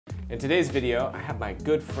In today's video, I have my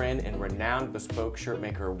good friend and renowned bespoke shirt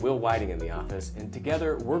maker Wil Whiting in the office, and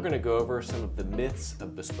together we're going to go over some of the myths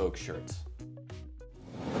of bespoke shirts.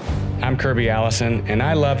 I'm Kirby Allison, and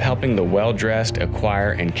I love helping the well-dressed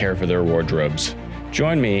acquire and care for their wardrobes.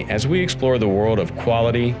 Join me as we explore the world of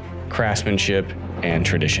quality, craftsmanship, and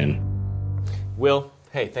tradition. Wil,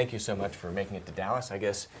 hey, thank you so much for making it to Dallas. I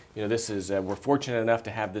guess, this is, we're fortunate enough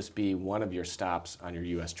to have this be one of your stops on your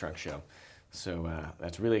U.S. trunk show. So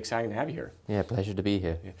that's really exciting to have you here. Yeah, pleasure to be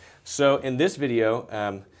here. Yeah. So in this video,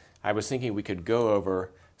 I was thinking we could go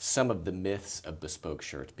over some of the myths of bespoke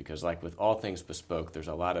shirts, because like with all things bespoke, there's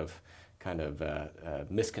a lot of kind of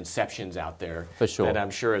misconceptions out there. For sure. That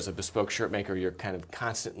I'm sure as a bespoke shirt maker, you're kind of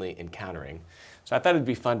constantly encountering. So I thought it'd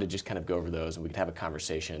be fun to just kind of go over those, and we could have a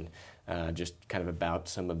conversation just kind of about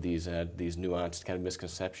some of these nuanced kind of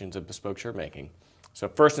misconceptions of bespoke shirt making. So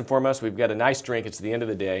first and foremost, we've got a nice drink. It's the end of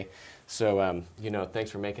the day. So, thanks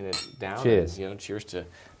for making it down. Cheers. And, cheers to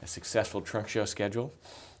a successful trunk show schedule.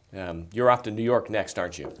 You're off to New York next,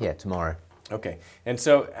 aren't you? Yeah, tomorrow. Okay. And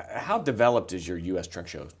so how developed is your U.S. trunk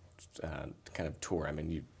show kind of tour? I mean,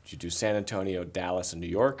 you do San Antonio, Dallas, and New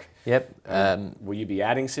York. Yep. Will you be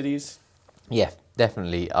adding cities? Yeah,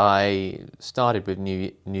 definitely. I started with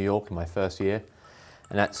New York in my first year,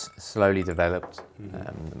 and that's slowly developed.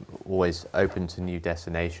 Always open to new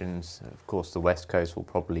destinations. Of course, the West Coast will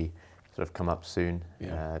probably sort of come up soon.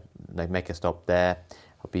 Yeah. They make a stop there.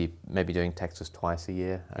 I'll be maybe doing Texas twice a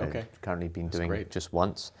year. Okay. I've currently been That's doing great. it just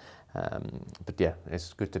once. But yeah,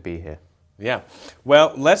 it's good to be here. Yeah.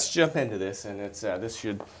 Well, let's jump into this, and it's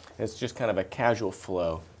just kind of a casual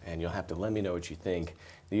flow, and you'll have to let me know what you think.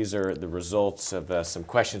 These are the results of some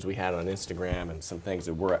questions we had on Instagram and some things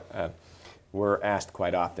that we're asked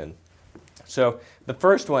quite often. So the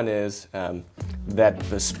first one is that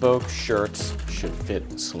bespoke shirts should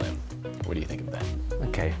fit slim. What do you think of that?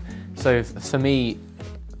 Okay, so for me,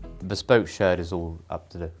 bespoke shirt is all up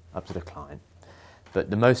to the client, but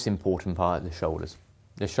the most important part is the shoulders.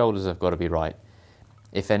 The shoulders have got to be right.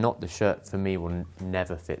 If they're not, the shirt for me will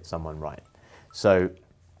never fit someone right. So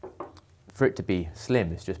for it to be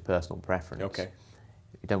slim, it's just personal preference. Okay.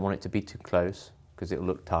 You don't want it to be too close because it'll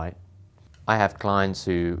look tight. I have clients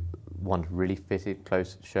who want really fitted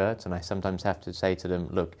close shirts, and I sometimes have to say to them,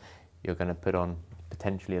 look, you're going to put on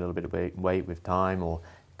potentially a little bit of weight with time, or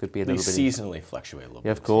it could be a little bit... seasonally fluctuate a little bit.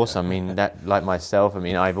 Yeah, of course. I mean, that, like myself,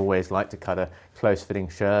 I've always liked to cut a close-fitting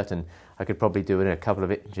shirt, and I could probably do it in a couple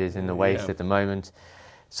of inches in the waist at the moment.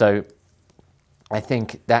 So I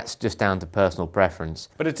think that's just down to personal preference.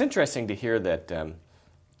 But it's interesting to hear that,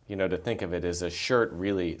 to think of it as a shirt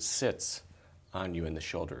really sits on you in the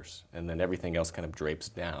shoulders, and then everything else kind of drapes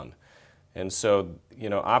down. And so,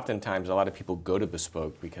 oftentimes a lot of people go to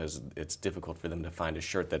bespoke because it's difficult for them to find a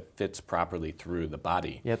shirt that fits properly through the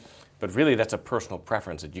body. Yep. But really that's a personal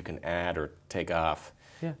preference that you can add or take off,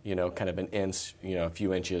 kind of an inch, a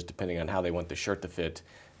few inches, depending on how they want the shirt to fit.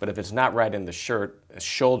 But if it's not right in the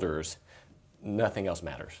shoulders, nothing else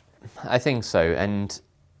matters. I think so, and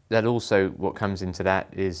that also, what comes into that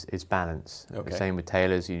is balance. Okay. The same with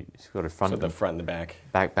tailors, you've got a front, so the front and the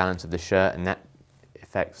back balance of the shirt, and that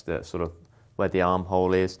affects the sort of where the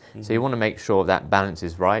armhole is. Mm-hmm. So you want to make sure that balance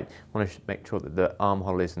is right. You want to make sure that the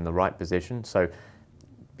armhole is in the right position. So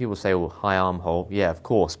people say, well, high armhole, yeah, of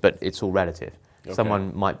course, but it's all relative. Okay.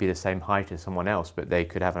 Someone might be the same height as someone else, but they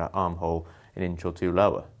could have an armhole an inch or two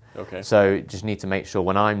lower. Okay. So just need to make sure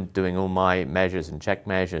when I'm doing all my measures and check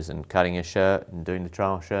measures and cutting a shirt and doing the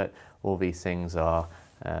trial shirt, all these things are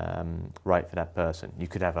right for that person. You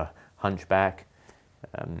could have a hunchback,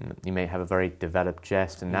 you may have a very developed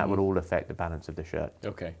chest, and that would all affect the balance of the shirt.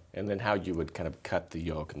 Okay, and then how you would kind of cut the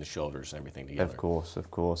yoke and the shoulders and everything together. Of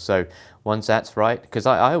course. So once that's right, because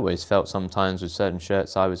I always felt sometimes with certain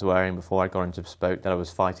shirts I was wearing before I got into bespoke that I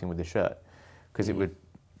was fighting with the shirt, because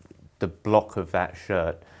the block of that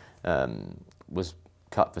shirt was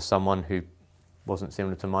cut for someone who wasn't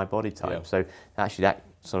similar to my body type. Yeah. So actually that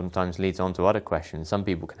sometimes leads on to other questions. Some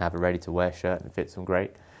people can have a ready-to-wear shirt and it fits them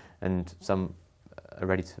great, and a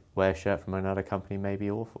ready-to-wear shirt from another company may be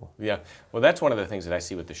awful. Yeah, well, that's one of the things that I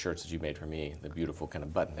see with the shirts that you made for me, the beautiful kind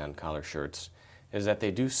of button-down collar shirts, is that they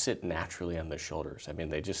do sit naturally on the shoulders. I mean,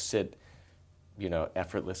 they just sit,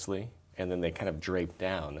 effortlessly, and then they kind of drape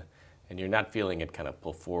down, and you're not feeling it kind of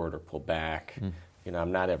pull forward or pull back.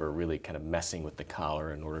 I'm not ever really kind of messing with the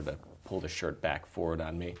collar in order to pull the shirt back forward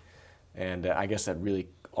on me. And I guess that really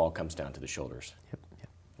all comes down to the shoulders. Yep.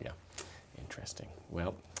 Yeah, interesting.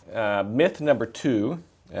 Well, myth number 2,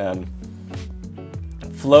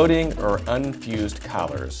 floating or unfused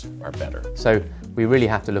collars are better. So we really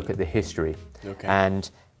have to look at the history. Okay. And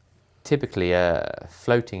typically a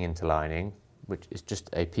floating interlining, which is just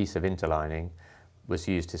a piece of interlining, was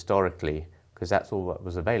used historically because that's all that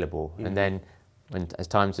was available. And then as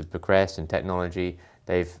times have progressed in technology,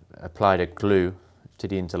 they've applied a glue to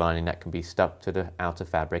the interlining that can be stuck to the outer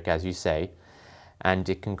fabric, as you say, and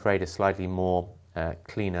it can create a slightly more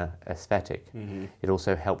cleaner aesthetic. It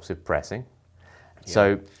also helps with pressing. Yeah.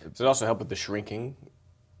 So does it also help with the shrinking?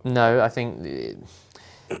 No, I think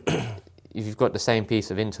if you've got the same piece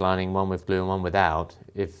of interlining, one with glue and one without,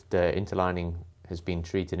 if the interlining has been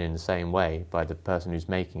treated in the same way by the person who's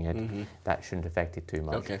making it, that shouldn't affect it too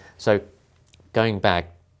much. Okay. So going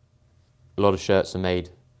back, a lot of shirts are made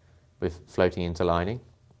with floating interlining.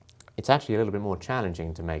 It's actually a little bit more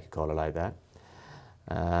challenging to make a collar like that.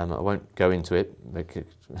 I won't go into it, because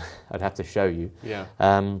I'd have to show you. Yeah.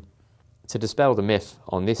 To dispel the myth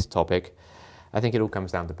on this topic, I think it all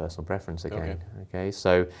comes down to personal preference again. Okay.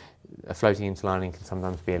 So a floating interlining can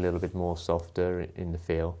sometimes be a little bit more softer in the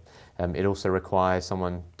feel. It also requires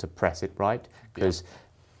someone to press it right, because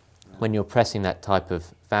when you're pressing that type of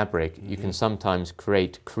fabric, you can sometimes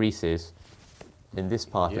create creases in this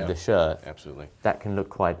part of the shirt. Absolutely. That can look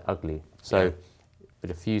quite ugly. So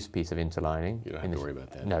with a fused piece of interlining, you don't have to worry about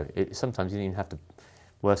that. No, sometimes you didn't even have to,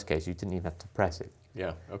 worst case, you didn't even have to press it.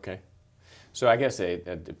 Yeah, okay. So I guess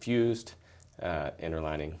a fused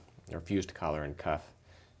interlining or fused collar and cuff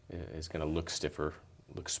is going to look stiffer,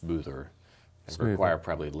 look smoother, and require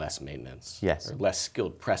probably less maintenance. Yes. Or less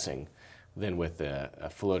skilled pressing than with a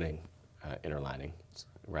floating interlining,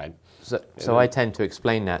 right? So I tend to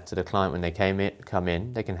explain that to the client when they come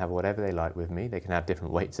in. They can have whatever they like with me. They can have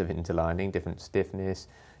different weights of interlining, different stiffness,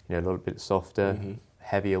 a little bit softer,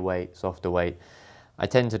 heavier weight, softer weight. I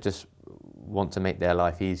tend to just want to make their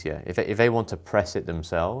life easier. If they want to press it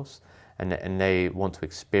themselves and they want to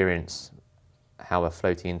experience how a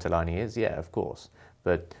floating interlining is, yeah, of course.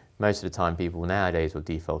 But most of the time, people nowadays will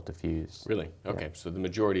default to fused. Really? Okay. So the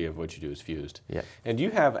majority of what you do is fused. Yeah. And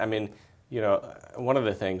you have, one of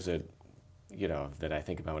the things that, that I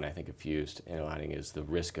think about when I think of fused interlining is the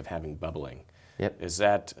risk of having bubbling. Yep. Is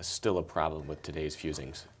that still a problem with today's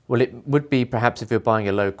fusings? Well, it would be perhaps if you're buying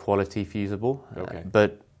a low quality fusible. Okay.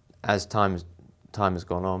 But as time has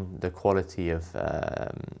gone on, the quality of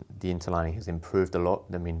the interlining has improved a lot.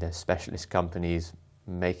 I mean, there's specialist companies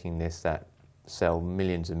making this that sell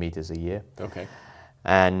millions of meters a year. Okay.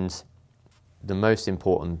 And the most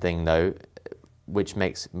important thing, though, which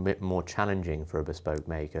makes it more challenging for a bespoke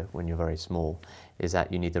maker when you're very small, is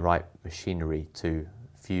that you need the right machinery to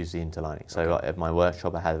fuse the interlining. So at my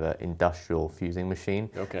workshop, I have an industrial fusing machine,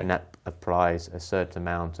 and that applies a certain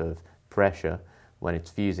amount of pressure when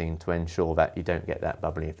it's fusing to ensure that you don't get that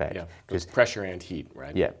bubbling effect. Yeah, because pressure and heat,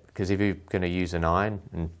 right? Yeah, because if you're going to use an iron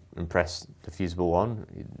and press the fusible on,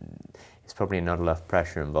 it's probably not enough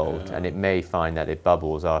pressure involved, and it may find that it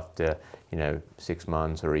bubbles after 6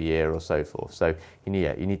 months or a year or so forth. So you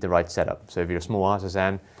need the right setup. So if you're a small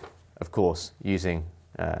artisan, of course, using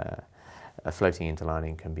a floating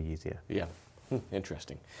interlining can be easier. Yeah,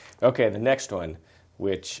 interesting. Okay, the next one,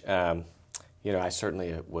 which I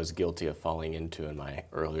certainly was guilty of falling into in my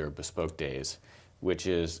earlier bespoke days, which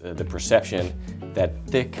is the perception that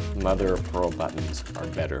thick mother of pearl buttons are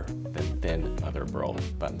better than thin mother of pearl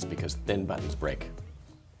buttons because thin buttons break.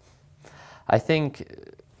 I think,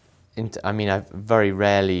 I've very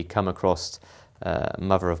rarely come across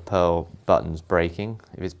mother of pearl buttons breaking.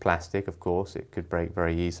 If it's plastic, of course, it could break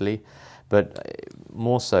very easily. But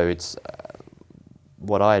more so, it's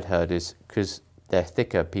what I had heard is because they're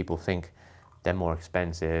thicker, people think they're more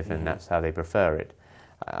expensive, and that's how they prefer it.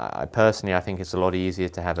 I personally think it's a lot easier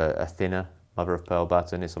to have a thinner mother of pearl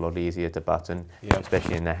button. It's a lot easier to button,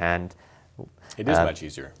 especially in the hand. It is much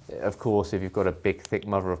easier. Of course, if you've got a big, thick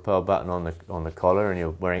mother of pearl button on the collar and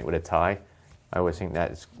you're wearing it with a tie, I always think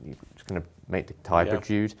that it's going to make the tie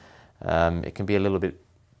protrude. It can be a little bit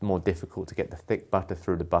more difficult to get the thick butter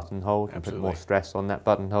through the buttonhole and put more stress on that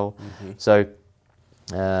buttonhole. So,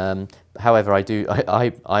 however,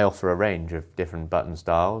 I offer a range of different button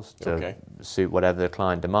styles to suit whatever the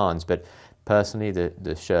client demands. But personally,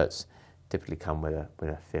 the shirts typically come with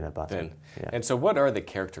a thinner button. Yeah. And so what are the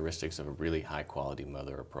characteristics of a really high quality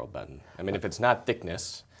mother of pearl button? I mean, if it's not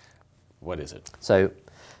thickness, what is it? So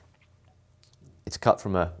it's cut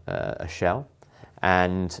from a shell,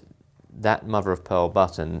 and that mother of pearl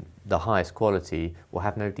button, the highest quality, will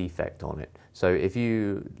have no defect on it. So if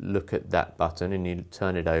you look at that button and you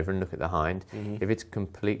turn it over and look at the hind, if it's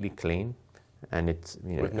completely clean, and it's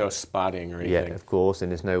with no spotting or anything. Yeah, of course,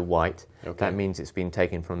 and there's no white. That means it's been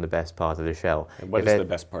taken from the best part of the shell. And what is the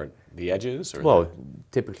best part? The edges? Or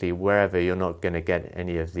typically wherever you're not going to get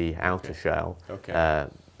any of the outer shell.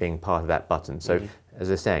 being part of that button. So as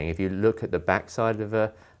I was saying, if you look at the back side of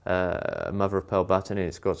a mother of pearl button and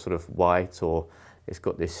it's got sort of white, or it's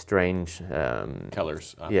got this strange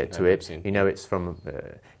colors to it, you know it's from,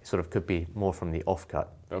 it sort of could be more from the offcut.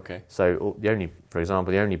 Okay. So for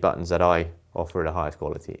example, the only buttons that I offer are the highest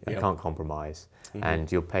quality. I can't compromise,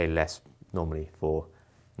 and you'll pay less normally for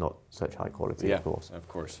not such high quality, of course. Of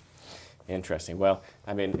course. Interesting. Well,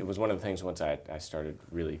 I mean, it was one of the things once I started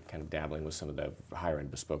really kind of dabbling with some of the higher-end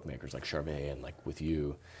bespoke makers like Charvet and like with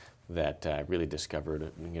you, that I really discovered,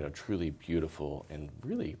 truly beautiful and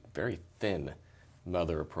really very thin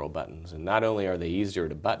mother of pearl buttons. And not only are they easier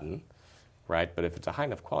to button, right, but if it's a high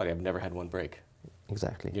enough quality, I've never had one break.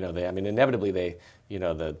 Exactly. Inevitably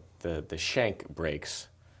the shank breaks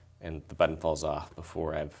and the button falls off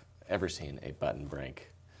before I've ever seen a button break.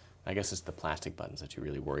 I guess it's the plastic buttons that you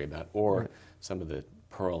really worry about, or some of the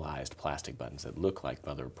pearlized plastic buttons that look like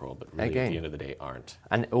mother of pearl, but really at the end of the day aren't.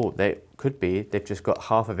 And they could be, they've just got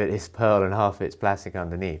half of it is pearl and half of it's plastic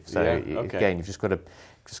underneath. So again, you've just got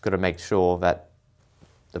to make sure that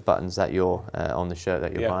the buttons that you're on the shirt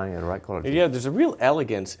that you're buying are the right quality. Yeah, there's a real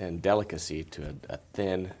elegance and delicacy to a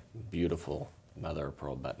thin, beautiful mother of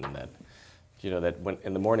pearl button that when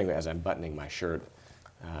in the morning as I'm buttoning my shirt,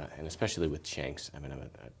 and especially with shanks, I mean, I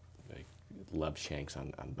love shanks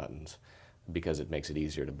on buttons because it makes it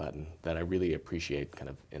easier to button, that I really appreciate kind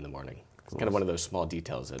of in the morning. It's kind of one of those small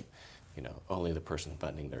details that, only the person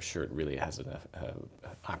buttoning their shirt really has an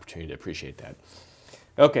opportunity to appreciate that.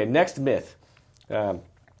 Okay, next myth.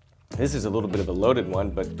 This is a little bit of a loaded one,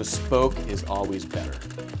 but bespoke is always better.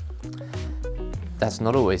 That's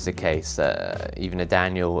not always the case. Even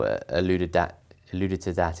Daniel alluded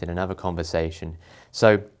to that in another conversation.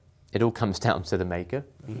 So it all comes down to the maker.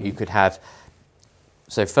 You could have,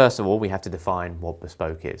 so first of all, we have to define what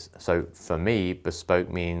bespoke is. So for me, bespoke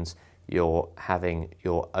means you're having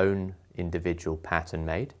your own individual pattern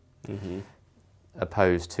made,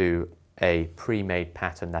 opposed to a pre-made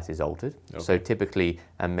pattern that is altered. Okay. So typically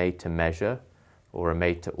a made-to-measure or a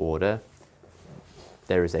made-to-order,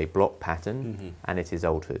 there is a block pattern and it is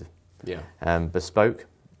altered. Yeah. Bespoke,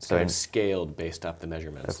 so kind of scaled based off the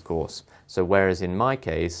measurements. Of course. So whereas in my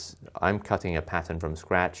case, I'm cutting a pattern from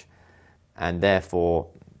scratch, and therefore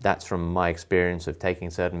that's from my experience of taking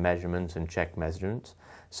certain measurements and check measurements.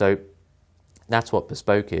 So that's what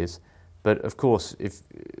bespoke is. But of course, if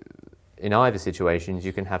in either situations,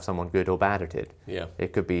 you can have someone good or bad at it. Yeah.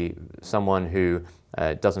 It could be someone who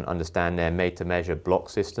doesn't understand their made-to-measure block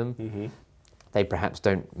system. They perhaps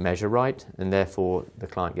don't measure right, and therefore the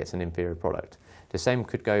client gets an inferior product. The same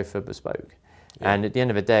could go for bespoke. Yeah. And at the end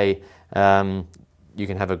of the day, you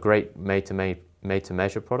can have a great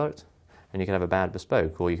made-to-measure product, and you can have a bad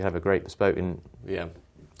bespoke, or you can have a great bespoke. Yeah.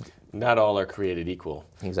 Not all are created equal.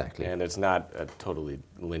 Exactly. And it's not a totally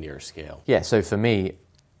linear scale. Yeah, so for me,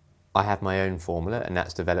 I have my own formula, and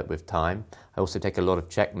that's developed with time. I also take a lot of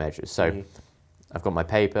check measures. So I've got my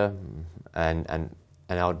paper, and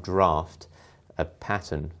I'll draft a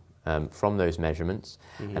pattern from those measurements.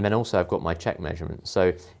 And then also I've got my check measurements.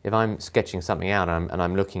 So if I'm sketching something out and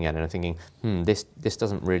I'm looking at it and I'm thinking, this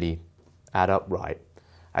doesn't really add up right,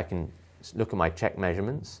 I can look at my check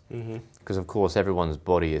measurements, because of course everyone's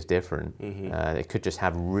body is different. They could just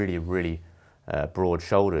have really, really broad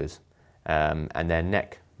shoulders, and their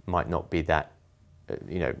neck might not be that,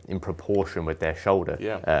 in proportion with their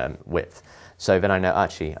shoulder width. So then I know,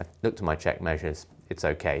 actually, I looked at my check measures, it's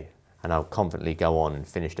okay, and I'll confidently go on and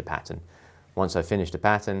finish the pattern. Once I finish the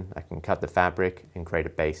pattern, I can cut the fabric and create a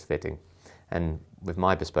base fitting. And with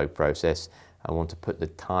my bespoke process, I want to put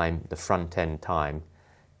the front end time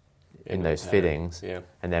in those fittings,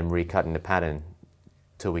 and then recutting the pattern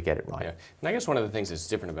till we get it right. Yeah. And I guess one of the things that's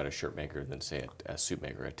different about a shirt maker than, say, a suit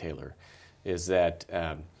maker, a tailor, is that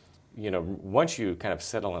once you kind of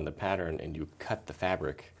settle on the pattern and you cut the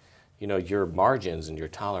fabric, your margins and your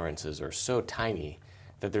tolerances are so tiny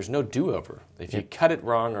that there's no do-over. If you cut it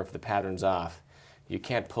wrong or if the pattern's off, you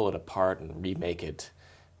can't pull it apart and remake it.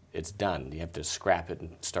 It's done. You have to scrap it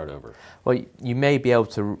and start over. Well, you may be able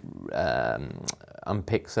to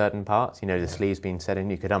unpick certain parts. The sleeve's been set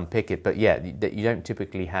in, you could unpick it, but you don't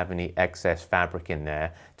typically have any excess fabric in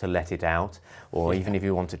there to let it out, or even if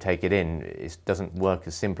you want to take it in, it doesn't work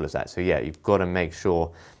as simple as that. So you've got to make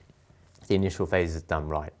sure the initial phase is done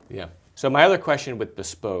right. Yeah. So my other question with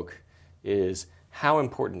bespoke is, how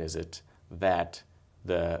important is it that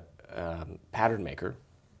the pattern maker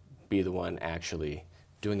be the one actually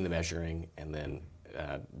doing the measuring and then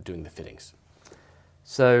doing the fittings?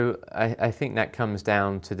 So I think that comes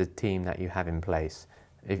down to the team that you have in place.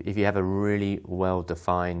 if you have a really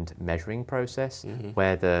well-defined measuring process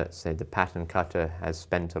where the pattern cutter has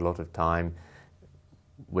spent a lot of time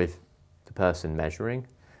with the person measuring,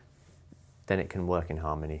 then it can work in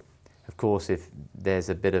harmony. Of course, if there's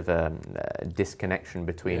a bit of a disconnection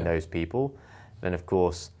between those people, then of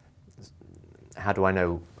course, how do I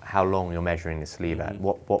know how long you're measuring the sleeve at?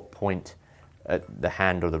 What point at the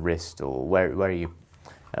hand or the wrist, or where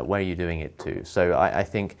are you doing it to? So I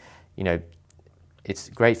think, you know, it's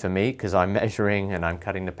great for me because I'm measuring and I'm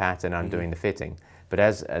cutting the pattern, I'm doing the fitting. But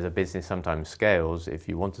as a business sometimes scales, if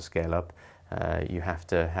you want to scale up, you have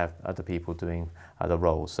to have other people doing other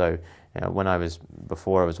roles. So you know,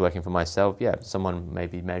 before I was working for myself, someone may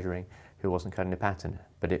be measuring who wasn't cutting the pattern,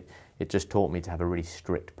 but it just taught me to have a really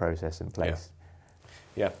strict process in place.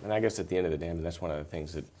 Yeah, and I guess at the end of the day, I mean, that's one of the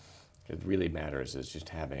things that really matters, is just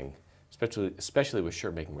having, especially with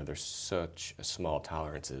shirt making where there's such a small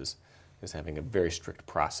tolerances, is having a very strict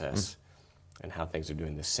process and how things are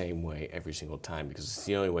doing the same way every single time, because it's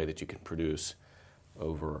the only way that you can produce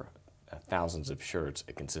over thousands of shirts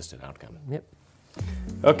a consistent outcome. Yep.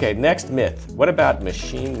 Okay, next myth. What about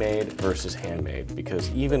machine-made versus handmade?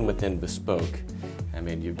 Because even within Bespoke, I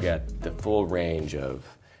mean, you've got the full range of,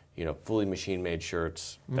 you know, fully machine-made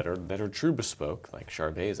shirts that are true Bespoke, like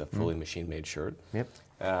Charvet is a fully machine-made shirt. Yep.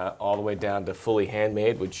 All the way down to fully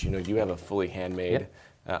handmade, which, you know, you have a fully handmade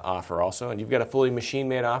offer also, and you've got a fully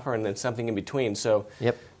machine-made offer, and then something in between. So,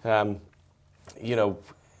 you know,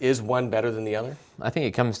 is one better than the other? I think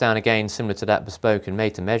it comes down again, similar to that bespoke and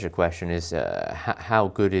made-to-measure question, is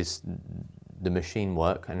how good is the machine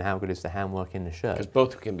work and how good is the handwork in the shirt? Because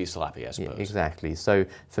both can be sloppy, I suppose. Yeah, exactly. So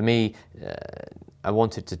for me, I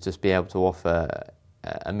wanted to just be able to offer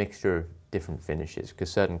a mixture of different finishes,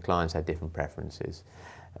 because certain clients had different preferences.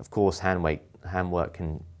 Of course, handwork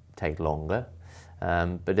can take longer,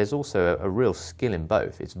 but there's also a real skill in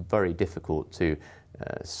both. It's very difficult to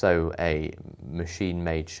sew a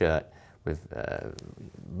machine-made shirt with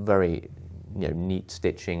very neat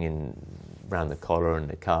stitching around the collar and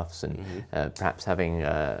the cuffs, and perhaps having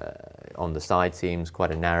on the side seams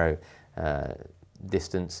quite a narrow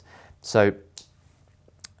distance. So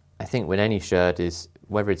I think with any shirt, is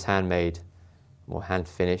whether it's handmade or hand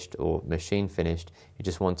finished or machine finished, you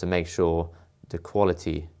just want to make sure the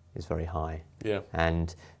quality is very high. Yeah.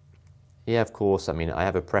 And yeah, of course, I mean, I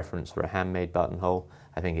have a preference for a handmade buttonhole.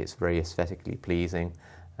 I think it's very aesthetically pleasing.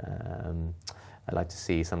 I like to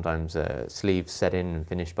see sometimes sleeves set in and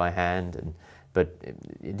finished by hand, but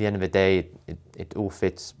at the end of the day, it all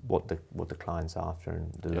fits what the client's after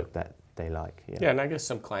and the look that they like. Yeah, and I guess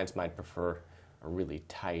some clients might prefer a really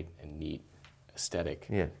tight and neat aesthetic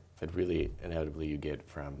that really inevitably you get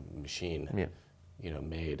from machine,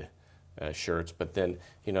 made shirts. But then,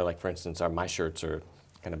 like for instance, my shirts are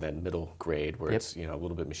kind of that middle grade where it's a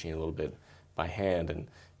little bit machine, a little bit by hand, and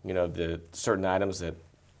the certain items that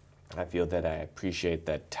I feel that I appreciate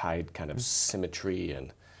that tight kind of symmetry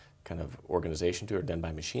and kind of organization to are done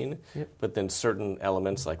by machine. But then certain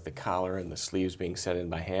elements like the collar and the sleeves being set in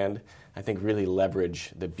by hand, I think really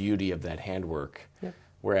leverage the beauty of that handwork.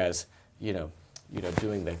 Whereas,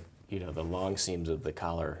 doing the long seams of the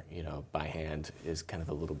collar, by hand is kind of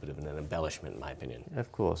a little bit of an embellishment, in my opinion.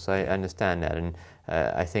 Of course, I understand that, and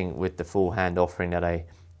I think with the full hand offering that I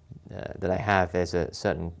have, there's a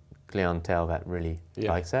certain clientele that really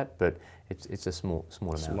likes that, but it's a small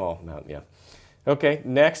amount. Small amount, yeah. Okay,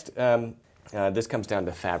 next, this comes down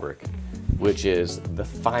to fabric, which is the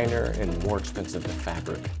finer and more expensive the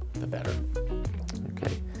fabric, the better.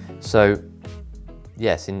 Okay, so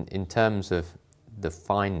yes, in terms of the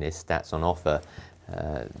fineness that's on offer,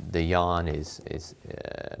 the yarn is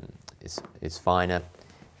finer,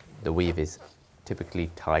 the weave is typically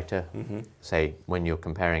tighter. Say when you're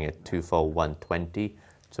comparing a two-fold 120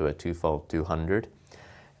 to a two-fold 200,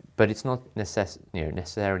 but it's not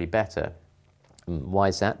necessarily better. Why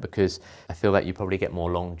is that? Because I feel that you probably get more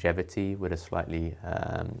longevity with a slightly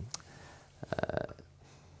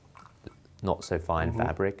not so fine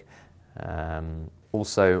fabric.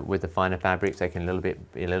 Also, with the finer fabrics, they can be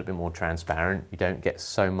a little bit more transparent. You don't get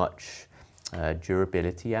so much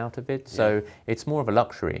durability out of it, so it's more of a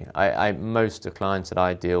luxury. Most of the clients that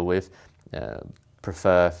I deal with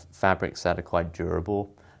prefer fabrics that are quite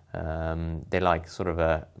durable. They like sort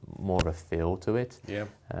of more of a feel to it.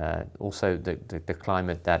 Also, the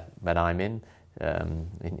climate that I'm in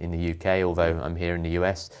the UK, although I'm here in the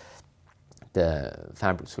US, the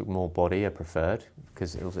fabrics with more body are preferred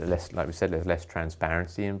because it was less, like we said, there's less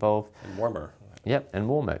transparency involved. And warmer. Yep, and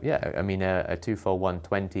warmer. Yeah, I mean a two-fold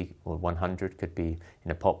 120 or 100 could be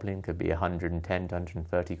in a poplin, could be 110 to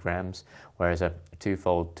 130 grams, whereas a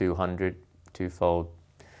two-fold 200, two-fold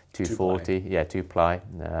 240, yeah, 2-ply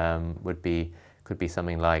could be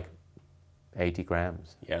something like 80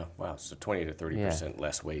 grams. Yeah, wow, so 20 to 30%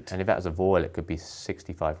 less weight. And if that was a voile, it could be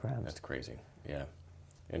 65 grams. That's crazy, yeah,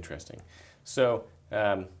 interesting. So,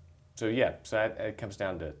 it comes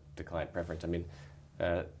down to client preference. I mean,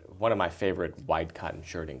 one of my favorite wide cotton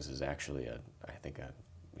shirtings is actually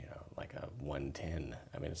like a 110.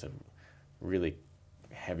 I mean, it's a really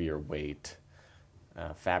heavier weight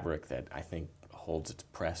fabric that I think holds its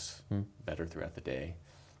press better throughout the day.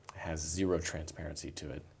 It has zero transparency to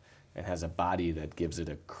it. It has a body that gives it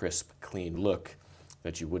a crisp, clean look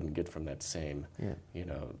that you wouldn't get from that same,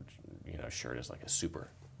 shirt as like a super.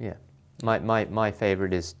 Yeah, my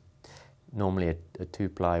favorite is normally a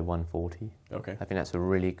 2-ply 140. Okay. I think that's a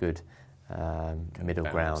really good middle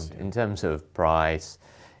balance, ground in terms of price,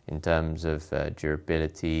 in terms of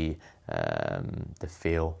durability, the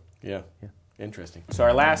feel. Yeah. Interesting. So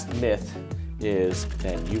our last myth is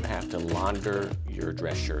that you have to launder your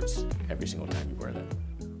dress shirts every single time you wear them.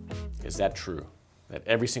 Is that true? That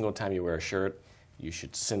every single time you wear a shirt, you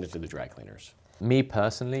should send it to the dry cleaners? Me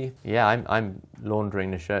personally, yeah, I'm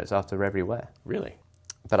laundering the shirts after every wear. Really?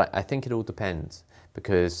 But I think it all depends,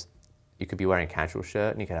 because you could be wearing a casual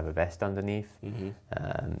shirt and you could have a vest underneath.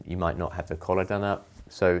 You might not have the collar done up,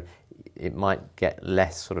 so it might get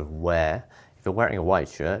less sort of wear. If you're wearing a white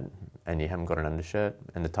shirt and you haven't got an undershirt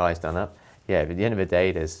and the tie's done up, yeah, at the end of the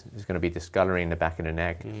day, there's going to be discoloring in the back of the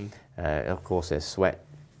neck. Of course, there's sweat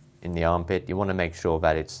in the armpit. You want to make sure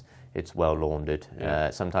that it's well laundered.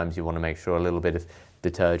 Sometimes you want to make sure a little bit of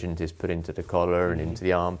detergent is put into the collar and into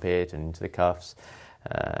the armpit and into the cuffs,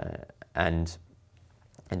 and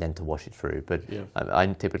then to wash it through. But I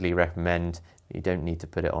typically recommend you don't need to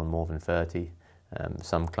put it on more than 30.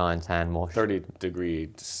 Some clients hand wash. 30-degree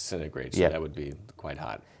centigrade, so that would be quite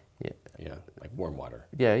hot. Yeah, like warm water.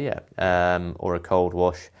 Or a cold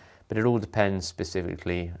wash. But it all depends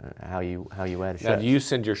specifically how you wear the shirt. Now, do you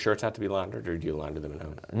send your shirts out to be laundered, or do you launder them at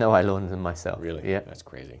home? No, I launder them myself. Really? Yeah. That's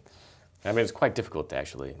crazy. I mean, it's quite difficult to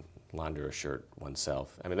actually launder a shirt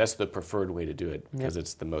oneself. I mean, that's the preferred way to do it because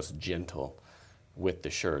it's the most gentle with the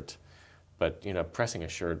shirt. But, pressing a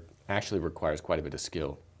shirt actually requires quite a bit of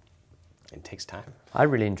skill. It takes time. I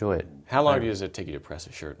really enjoy it. How long does it take you to press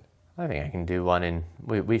a shirt? I think I can do one in.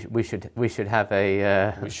 We should have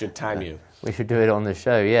a. We should time you. We should do it on the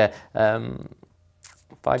show. Yeah,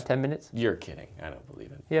 5-10 minutes. You're kidding. I don't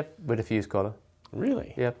believe it. Yep, with a fuse collar.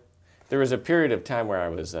 Really? Yep. There was a period of time where I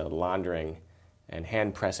was laundering and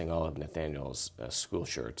hand pressing all of Nathaniel's school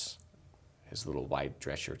shirts, his little white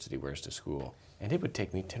dress shirts that he wears to school, and it would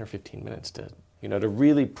take me 10 or 15 minutes to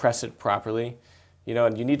really press it properly.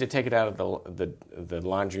 And you need to take it out of the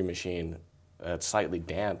laundry machine slightly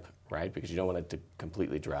damp, right? Because you don't want it to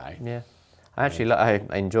completely dry. Yeah. I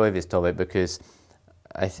enjoy this topic because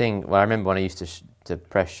I remember when I used to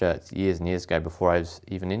press shirts years and years ago before I was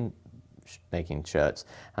even in making shirts,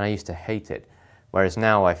 and I used to hate it. Whereas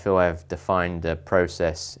now I feel I've defined a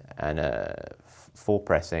process and for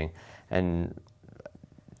pressing, and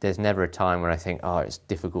there's never a time when I think, it's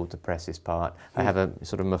difficult to press this part. I have a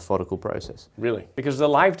sort of methodical process. Really? Because the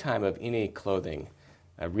lifetime of any clothing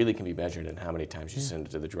really can be measured in how many times you send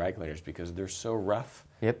it to the dry cleaners, because they're so rough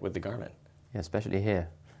with the garment. Yeah, especially here.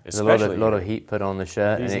 There's a lot of heat put on the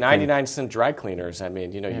shirt. These 99-cent dry cleaners, I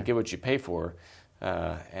mean, you get what you pay for.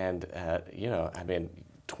 I mean,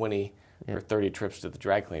 20 or 30 trips to the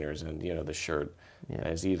dry cleaners, and, the shirt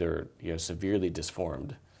is either, severely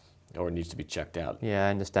disformed or needs to be checked out. Yeah,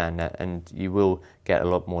 I understand that, and you will get a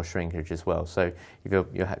lot more shrinkage as well. So if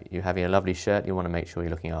you're having a lovely shirt, you want to make sure you're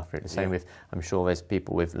looking after it. The same with, I'm sure there's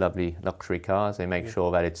people with lovely luxury cars. They make sure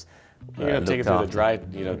that it's take it through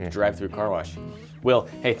the drive-through car wash. Wil,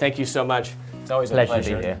 hey, thank you so much. It's always a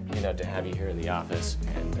pleasure to be here. To have you here in the office,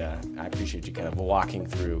 and I appreciate you kind of walking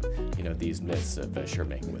through these myths of shirt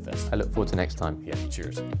making with us. I look forward to next time. Yeah,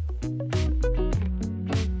 cheers.